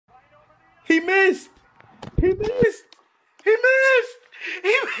He missed. He missed. He missed.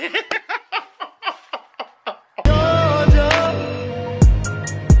 He missed.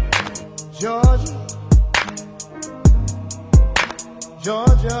 Georgia.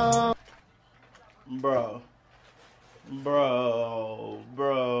 Georgia. Bro.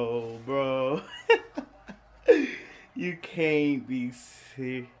 You can't be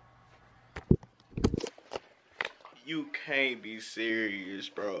serious. You can't be serious,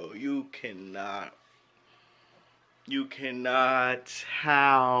 bro. You cannot. You cannot.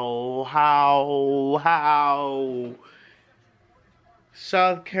 How?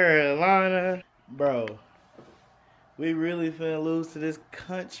 South Carolina, bro. We really finna lose to this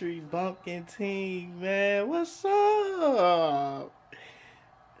country bumpkin team, man. What's up?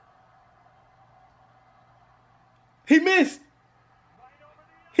 He missed.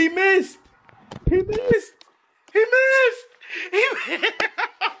 He missed. He missed. He missed. He missed.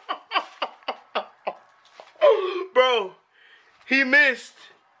 Bro, he missed.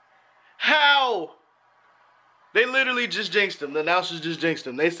 How? They literally just jinxed him. The announcers just jinxed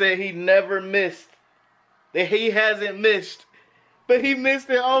him. They said he never missed. That he hasn't missed. But he missed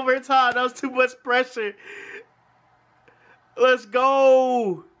in overtime. That was too much pressure. Let's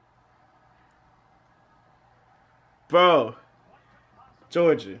go. Bro.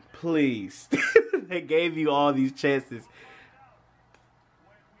 Georgia, please. They gave you all these chances.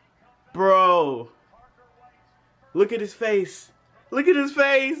 Bro. Look at his face. Look at his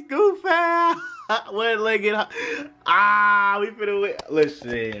face. Goof out. One-legged. We finna win.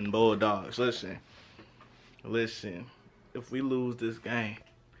 Listen, Bulldogs. Listen. If we lose this game.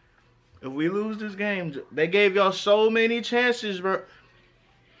 They gave y'all so many chances, bro.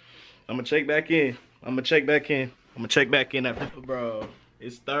 I'm gonna check back in. After. Bro,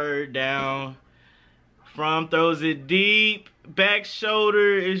 it's third down. Fromm throws it deep. Back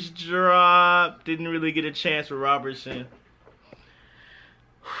shoulder is dropped. Didn't really get a chance with Robertson.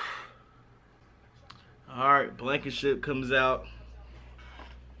 Alright, Blankenship comes out.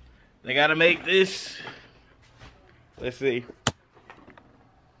 They gotta make this. Let's see.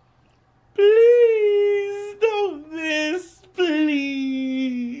 Please don't miss,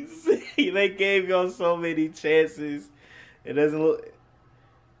 please. They gave y'all so many chances. It doesn't look.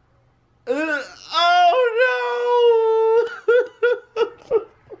 Oh no!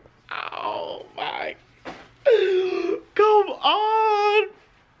 Oh my! Come on!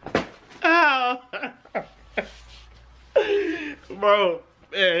 Ow! Bro,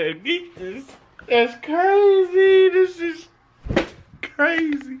 man, that's crazy. This is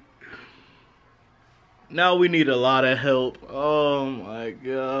crazy. Now we need a lot of help. Oh my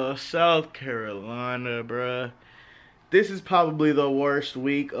god. South Carolina, bruh. This is probably the worst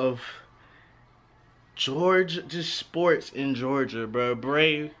week of Georgia, just sports in Georgia, bruh.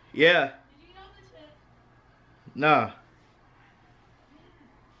 Brave. Yeah. Nah.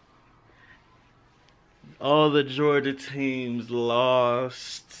 All the Georgia teams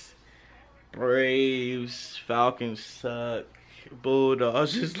lost. Braves, Falcons suck.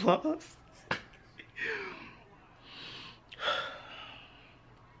 Bulldogs just lost.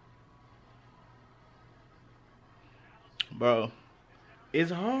 Bro, it's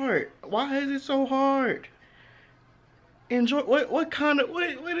hard. Why is it so hard? Enjoy. What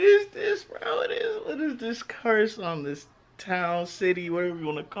is this, bro? What is this curse on this town, city, whatever you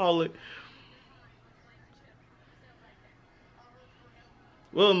want to call it?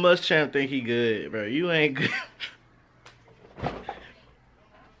 Will Muschamp think he good, bro? You ain't good.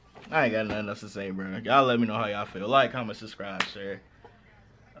 I ain't got nothing else to say, bro. Y'all let me know how y'all feel. Like, comment, subscribe, share.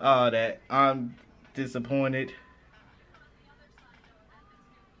 All that. I'm disappointed.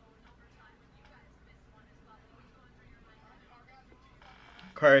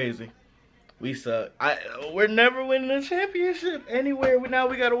 Crazy. We suck. We're never winning a championship anywhere. Now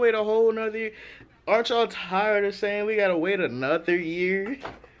we gotta wait a whole another year. Aren't y'all tired of saying we gotta wait another year?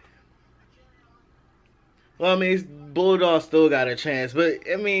 Well, I mean, Bulldogs still got a chance, but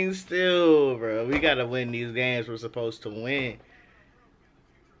I mean, still, bro, we gotta win these games we're supposed to win.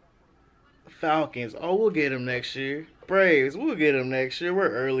 Falcons, oh, we'll get them next year. Braves, we'll get them next year. We're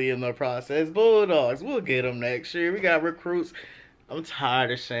early in the process. Bulldogs, we'll get them next year. We got recruits. I'm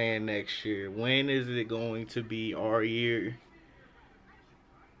tired of saying next year. When is it going to be our year?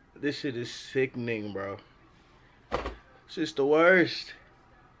 This shit is sickening, bro. It's just the worst.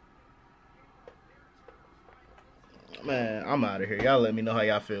 Man, I'm out of here. Y'all let me know how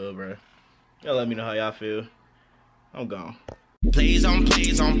y'all feel, bro. Y'all let me know how y'all feel. I'm gone. Plays on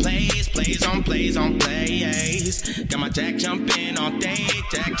plays on plays, plays on plays on plays. Got my jack jumping all day,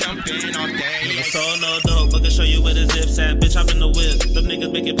 jack jumping all day. Never sold no dope, but can show you where the zips at. Bitch, hop in the whip. Them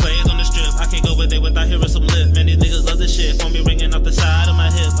niggas making plays on the strip. hanging off the side of my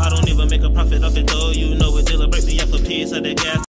hip. I don't even make a profit off it though. You know it, dealer break me off a piece of the gas.